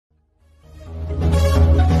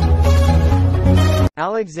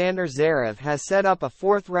Alexander Zverev has set up a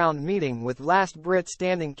fourth-round meeting with last Brit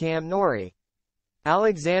standing Cam Norrie.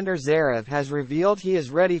 Alexander Zverev has revealed he is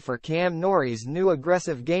ready for Cam Norrie's new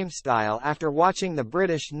aggressive game style after watching the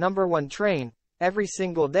British number 1 train every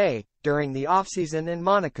single day during the off-season in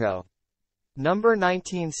Monaco. Number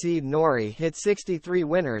 19 seed Norrie hit 63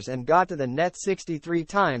 winners and got to the net 63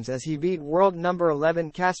 times as he beat world number 11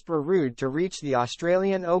 Casper Ruud to reach the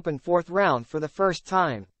Australian Open fourth round for the first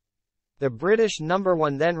time. The British number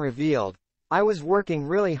 1 then revealed, "I was working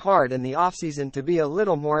really hard in the off-season to be a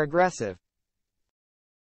little more aggressive."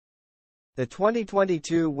 The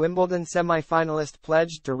 2022 Wimbledon semi-finalist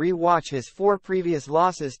pledged to re-watch his 4 previous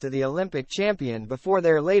losses to the Olympic champion before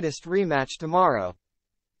their latest rematch tomorrow.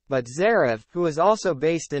 But Zverev, who is also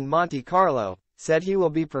based in Monte Carlo, said he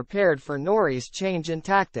will be prepared for Norrie's change in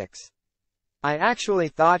tactics. "I actually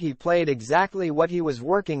thought he played exactly what he was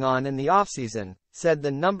working on in the off-season," said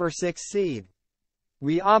the number 6 seed.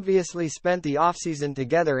 "We obviously spent the off-season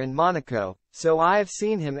together in Monaco, so I've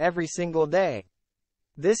seen him every single day.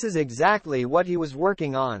 This is exactly what he was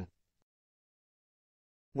working on."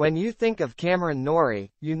 When you think of Cameron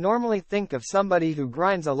Norrie, you normally think of somebody who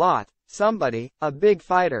grinds a lot, a big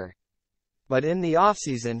fighter. But in the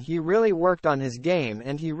off-season he really worked on his game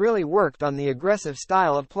and he really worked on the aggressive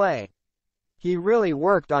style of play. He really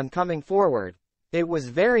worked on coming forward. It was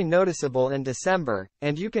very noticeable in December,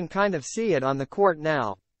 and you can kind of see it on the court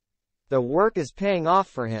now. The work is paying off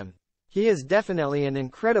for him. He is definitely an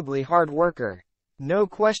incredibly hard worker. No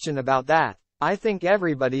question about that. I think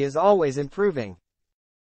everybody is always improving.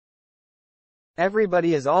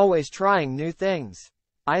 Everybody is always trying new things.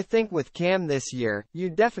 I think with Cam this year, you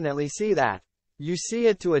definitely see that. You see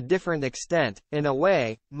it to a different extent, in a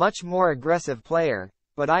way, much more aggressive player.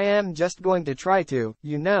 But I am just going to try to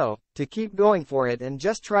keep going for it and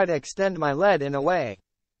just try to extend my lead in a way.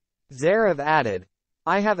 Zverev added,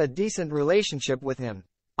 "I have a decent relationship with him.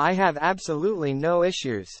 I have absolutely no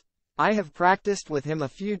issues. I have practiced with him a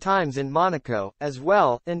few times in Monaco, as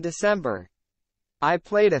well, in December. I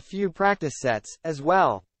played a few practice sets, as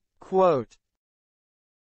well." Quote,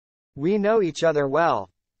 "We know each other well.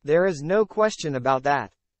 There is no question about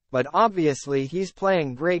that. But obviously he's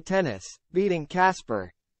playing great tennis, beating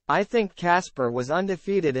Casper. I think Casper was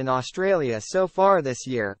undefeated in Australia so far this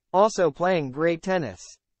year, also playing great tennis.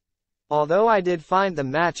 Although I did find the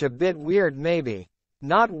match a bit weird maybe.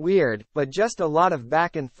 Not weird, but just a lot of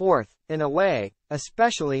back and forth, in a way,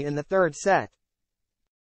 especially in the third set.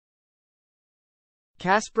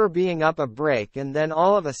 Casper being up a break and then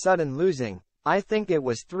all of a sudden losing, I think it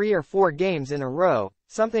was 3 or 4 games in a row,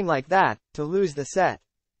 something like that, to lose the set.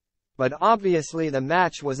 But obviously the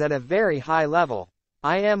match was at a very high level.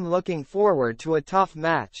 I am looking forward to a tough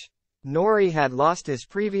match." Norrie had lost his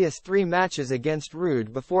previous 3 matches against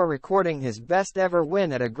Ruud before recording his best ever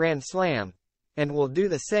win at a Grand Slam, and will do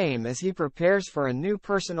the same as he prepares for a new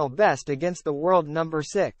personal best against the world number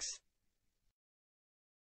 6.